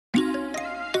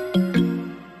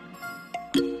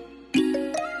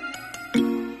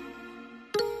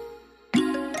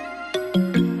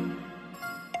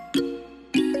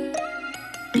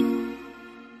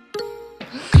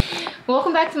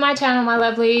back to my channel, my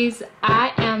lovelies.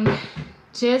 I am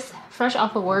just fresh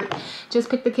off of work. Just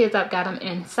picked the kids up, got them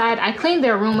inside. I cleaned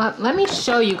their room up. Let me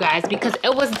show you guys because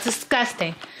it was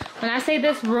disgusting. When I say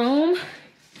this room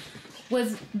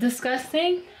was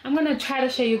disgusting, I'm gonna try to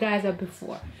show you guys a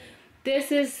before.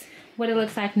 This is what it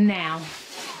looks like now.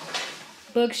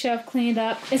 Bookshelf cleaned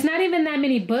up. It's not even that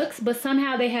many books, but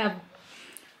somehow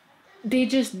they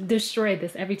just destroy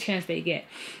this every chance they get.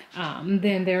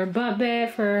 Then their bunk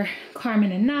bed for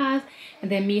Carmen and Naz, and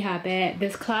then Miha bed.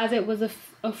 This closet was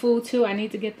a fool too. I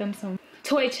need to get them some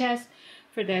toy chests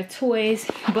for their toys,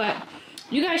 but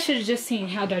you guys should have just seen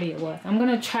how dirty it was. I'm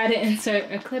gonna try to insert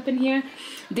a clip in here.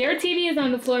 Their TV is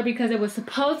on the floor because it was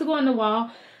supposed to go on the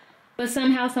wall, but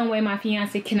somehow, some way, my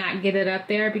fiance cannot get it up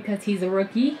there because he's a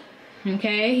rookie.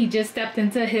 Okay, he just stepped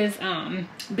into his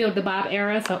Build the Bob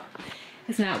era, so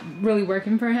it's not really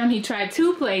working for him. He tried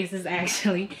 2 places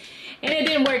actually, and it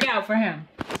didn't work out for him.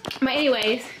 But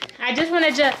anyways, I just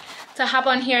wanted to hop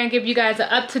on here and give you guys an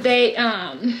up-to-date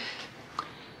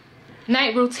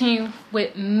night routine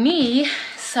with me.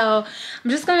 So I'm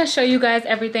just gonna show you guys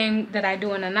everything that I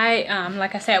do in the night.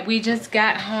 Like I said, we just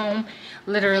got home.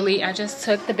 Literally, I just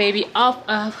took the baby off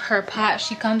of her pot.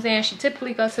 She comes in, she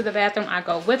typically goes to the bathroom. I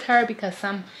go with her because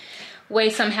some way,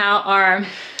 somehow, our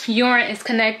urine is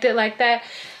connected like that.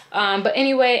 But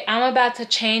anyway, I'm about to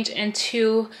change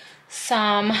into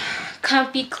some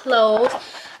comfy clothes.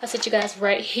 I'll set you guys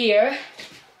right here.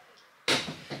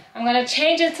 I'm gonna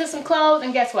change into some clothes,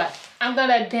 and guess what? I'm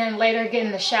gonna then later get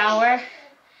in the shower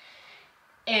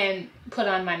and put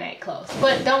on my night clothes.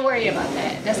 But don't worry about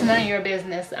that. That's none of your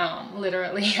business,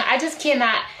 literally. I just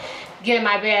cannot get in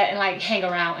my bed and like hang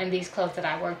around in these clothes that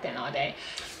I worked in all day.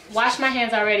 Washed my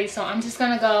hands already, so I'm just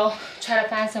gonna go try to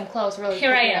find some clothes really quick.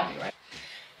 Here I am.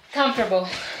 Comfortable.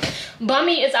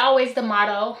 Bummy is always the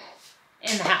motto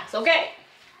in the house, okay?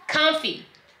 Comfy.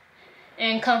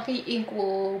 And comfy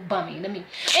equal bummy to me.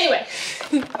 Anyway.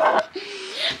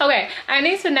 Okay, I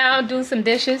need to now do some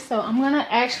dishes, so I'm gonna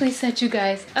actually set you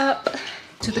guys up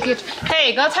to the kitchen.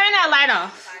 Hey, go turn that light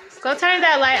off. Go turn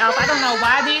that light off. I don't know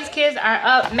why these kids are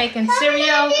up making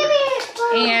cereal,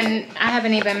 and I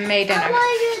haven't even made dinner.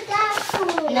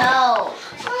 No.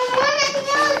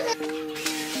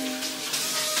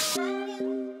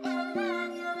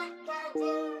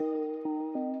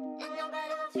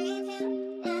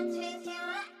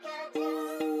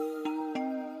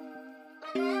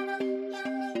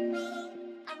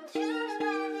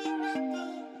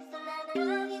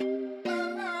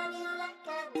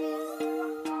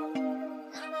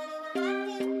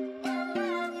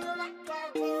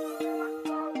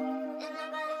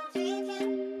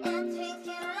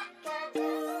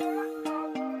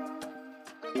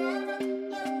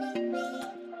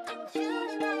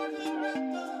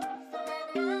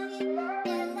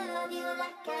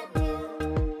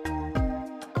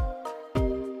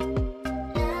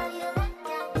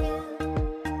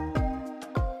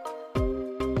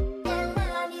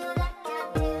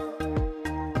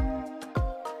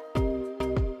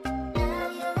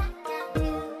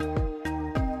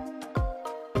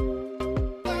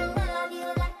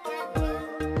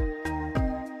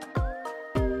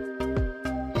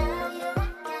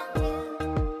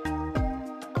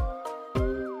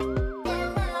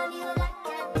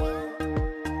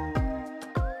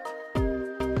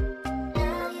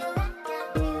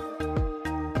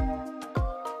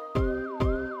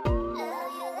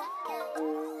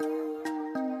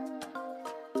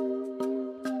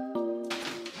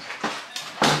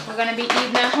 We're gonna be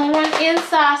eating a horn-in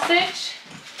sausage.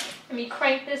 Let me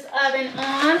crank this oven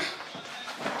on.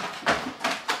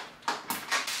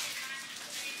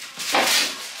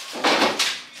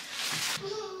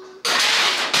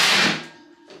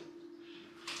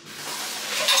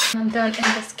 I'm done in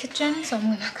this kitchen, so I'm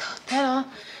gonna cut that off.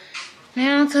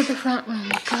 Now to the front room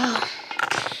we go.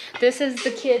 This is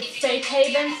the kids' safe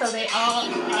haven, so they all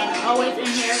are always in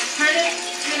here. Turn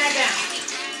that down.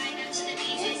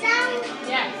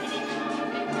 Yeah.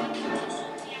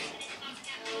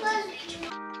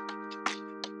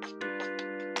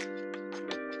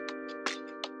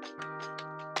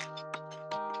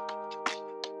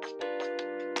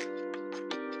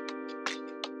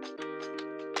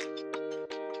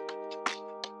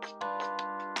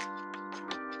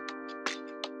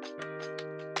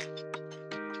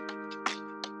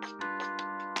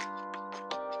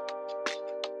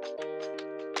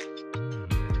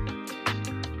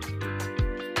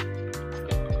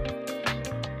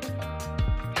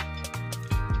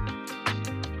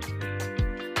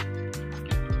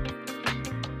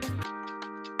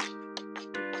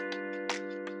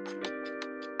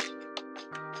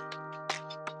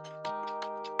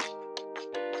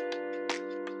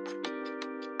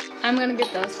 I'm gonna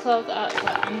get those clothes up,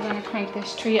 but I'm gonna crank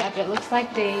this tree up. It looks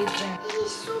like days.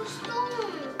 He's so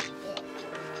stoned.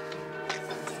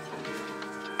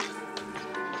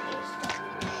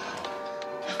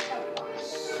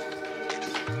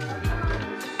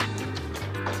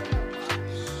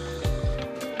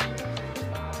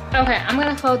 Okay, I'm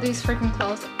gonna fold these freaking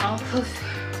clothes off of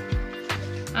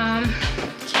camera.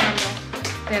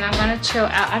 Then I'm gonna chill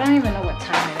out. I don't even know what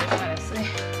time it is, honestly.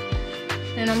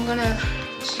 And I'm gonna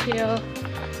chill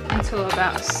until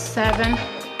about 7.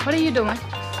 What are you doing?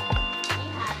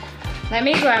 Let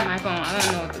me grab my phone. I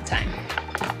don't know what the time.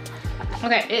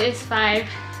 Okay, it is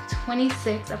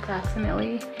 5:26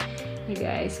 approximately. You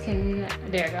guys can,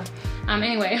 there you go.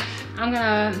 Anyway, I'm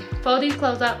gonna fold these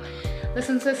clothes up,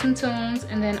 listen to some tunes,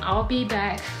 and then I'll be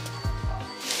back.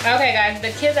 Okay guys,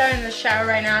 the kids are in the shower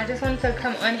right now. I just wanted to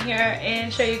come on here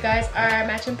and show you guys our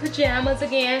matching pajamas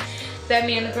again that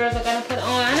me and the girls are gonna put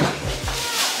on.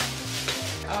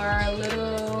 Our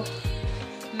little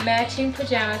matching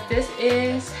pajamas. This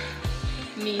is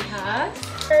Miha's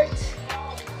shirt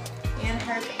and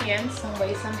her pants some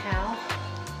way somehow.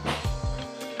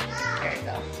 There you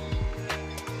go.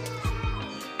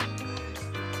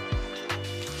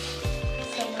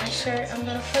 So my shirt I'm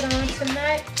gonna put on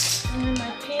tonight, and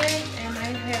my pants and my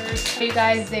hair. You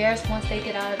guys, theirs once they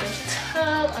get out of the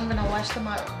tub, I'm gonna wash them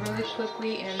out really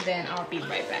quickly and then I'll be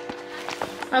right back.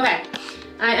 Okay,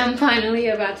 I am finally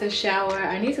about to shower.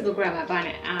 I need to go grab my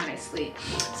bonnet, honestly.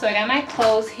 So I got my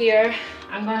clothes here.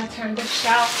 I'm gonna turn the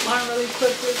shower on really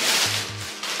quickly.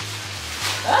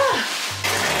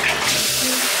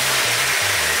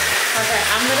 Okay,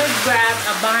 I'm gonna grab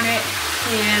a bonnet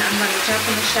and I'm gonna jump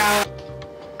in the shower.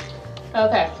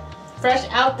 Okay, fresh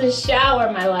out the shower,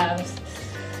 my loves.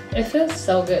 It feels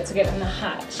so good to get in a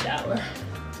hot shower.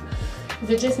 Is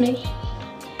it just me?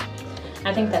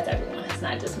 I think that's everyone, it's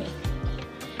not just me.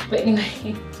 But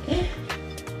anyway,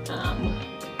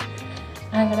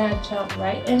 I'm gonna jump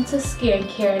right into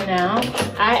skincare now.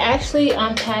 I actually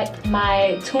unpacked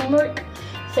my turmeric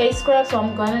face scrub, so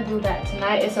I'm gonna do that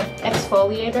tonight. It's an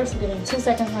exfoliator, so give me 2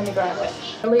 seconds, let me grab it.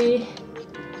 Really,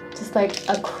 just like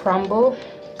a crumble,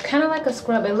 kind of like a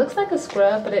scrub. It looks like a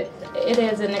scrub, but it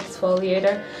is an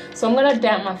exfoliator. So I'm gonna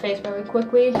damp my face really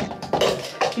quickly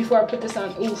before I put this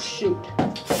on. Oh shoot!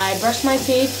 I brushed my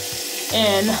teeth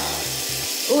and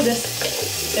oh, this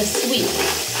is sweet.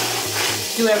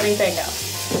 Do everything else.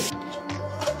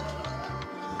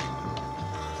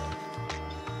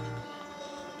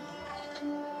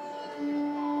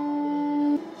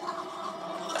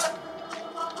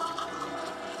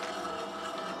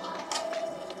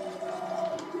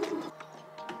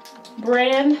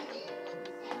 Brand.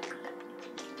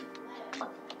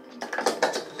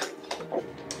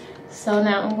 So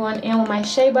now I'm going in with my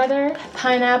shea butter,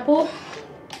 pineapple,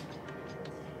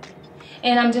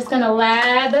 and I'm just gonna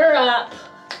lather up.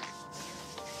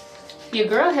 Your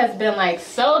girl has been like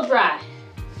so dry.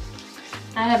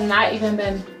 I have not even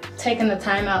been taking the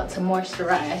time out to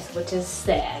moisturize, which is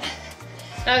sad.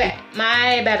 Okay,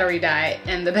 my battery died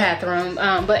in the bathroom,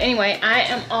 but anyway, I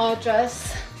am all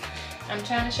dressed. I'm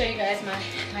trying to show you guys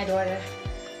my daughter.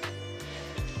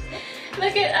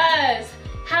 Look at us.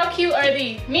 How cute are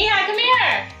these? Miha, come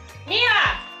here.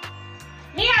 Miha.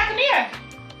 Miha, come here.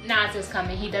 Nas is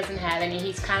coming. He doesn't have any.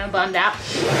 He's kind of bummed out.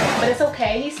 But it's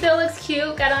okay. He still looks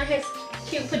cute. Got on his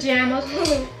cute pajamas.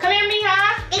 Come here,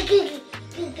 Miha.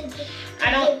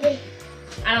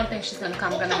 I don't think she's gonna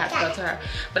come. I'm gonna have to go to her.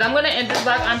 But I'm gonna end this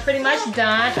vlog. I'm pretty much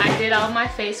done. I did all my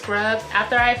face scrubs.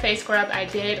 After I face scrubbed, I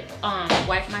did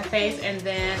wipe my face and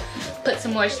then put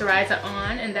some moisturizer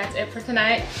on, and that's it for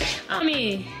tonight.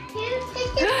 Me.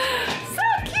 So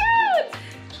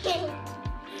cute.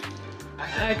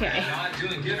 Okay.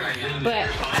 But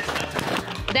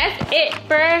that's it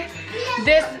for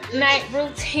this night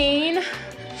routine.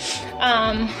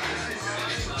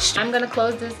 I'm gonna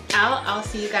close this out. I'll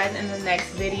see you guys in the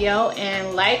next video,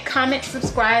 and like, comment,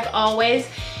 subscribe always.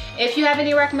 If you have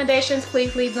any recommendations,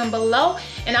 please leave them below,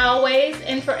 and always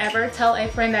and forever tell a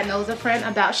friend that knows a friend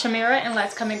about Shamira and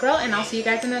Let's Come and Grow, and I'll see you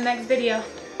guys in the next video.